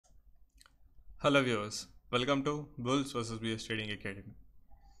Hello viewers, welcome to Bulls vs BS Trading Academy.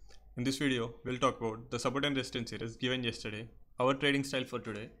 In this video, we'll talk about the support and resistance series given yesterday, our trading style for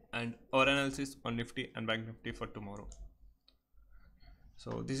today, and our analysis on Nifty and Bank Nifty for tomorrow.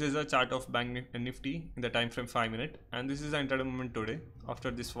 So this is a chart of Bank Nifty in the time frame 5 minutes, and this is the intraday movement today after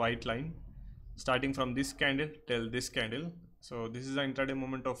this white line, starting from this candle till this candle. So this is the intraday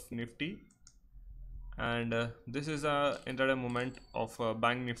movement of Nifty. And this is a intraday movement of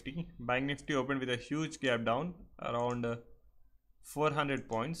Bank Nifty. Bank Nifty opened with a huge gap down around 400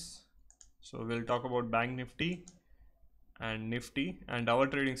 points. So we'll talk about Bank Nifty and Nifty and our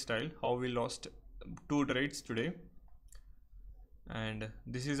trading style, how we lost 2 trades today. And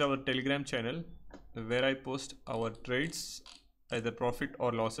this is our Telegram channel where I post our trades, either profit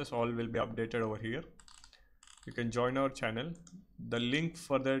or losses, all will be updated over here. You can join our channel. The link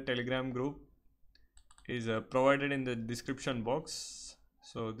for the Telegram group is provided in the description box.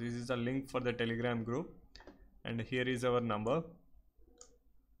 So this is the link for the Telegram group, and here is our number.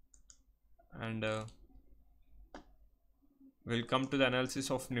 And we'll come to the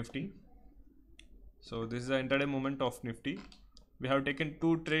analysis of Nifty. So this is the intraday movement of Nifty. We have taken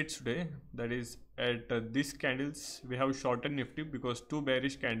 2 trades today, that is at these candles we have shorted Nifty because 2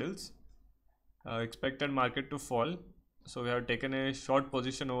 bearish candles expected market to fall. So we have taken a short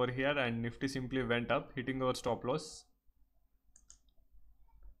position over here and Nifty simply went up, hitting our stop loss.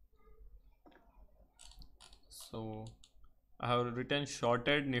 So I have written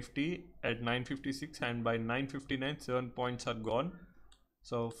shorted Nifty at 956, and by 959 7 points are gone.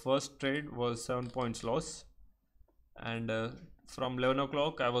 So first trade was 7 points loss, and from 11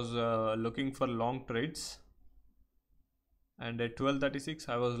 o'clock I was looking for long trades, and at 12:36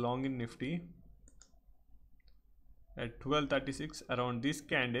 I was long in Nifty. At 12:36 around this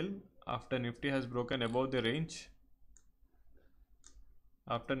candle, after Nifty has broken above the range,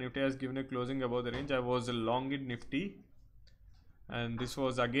 after Nifty has given a closing above the range, I was long in Nifty, and this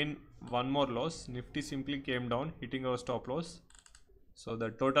was again one more loss. Nifty simply came down, hitting our stop loss. So the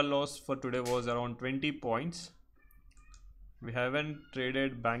total loss for today was around 20 points. We haven't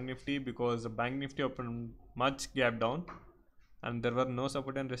traded Bank Nifty because the Bank Nifty opened much gap down and there were no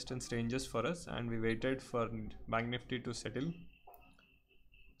support and resistance ranges for us, and we waited for Bank Nifty to settle.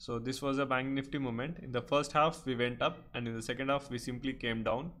 So this was a Bank Nifty movement. In the first half we went up, and in the second half we simply came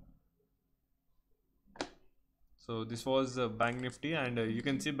down. So this was Bank Nifty, and you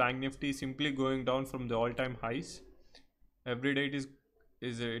can see Bank Nifty simply going down from the all-time highs. Every day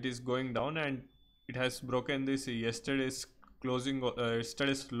it is going down, and it has broken this yesterday's closing,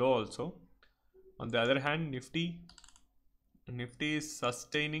 yesterday's low also. On the other hand, Nifty is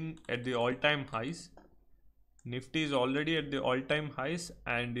sustaining at the all-time highs. Nifty is already at the all-time highs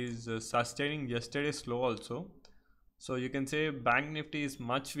and is sustaining yesterday's low also. So you can say Bank Nifty is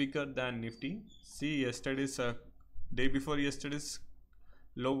much weaker than Nifty. See, yesterday's day before yesterday's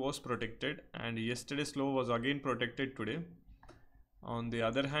low was protected, and yesterday's low was again protected today. On the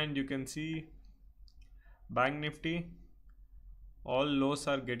other hand, you can see Bank Nifty, all lows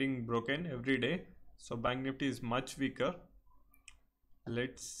are getting broken every day. So Bank Nifty is much weaker.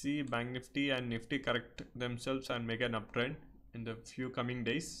 Let's see Bank Nifty and Nifty correct themselves and make an uptrend in the few coming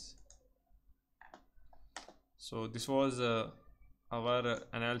days. So this was our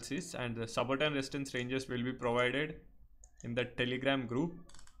analysis, and the support and resistance ranges will be provided in the Telegram group.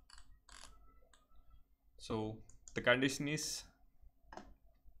 So the condition is,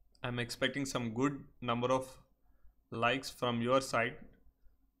 I'm expecting some good number of likes from your side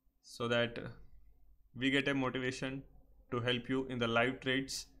so that we get a motivation to help you in the live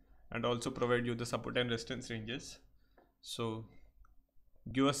trades and also provide you the support and resistance ranges. So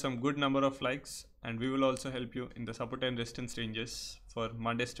give us some good number of likes, and we will also help you in the support and resistance ranges for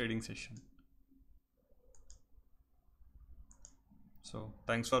Monday's trading session. So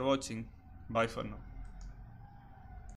thanks for watching. Bye for now.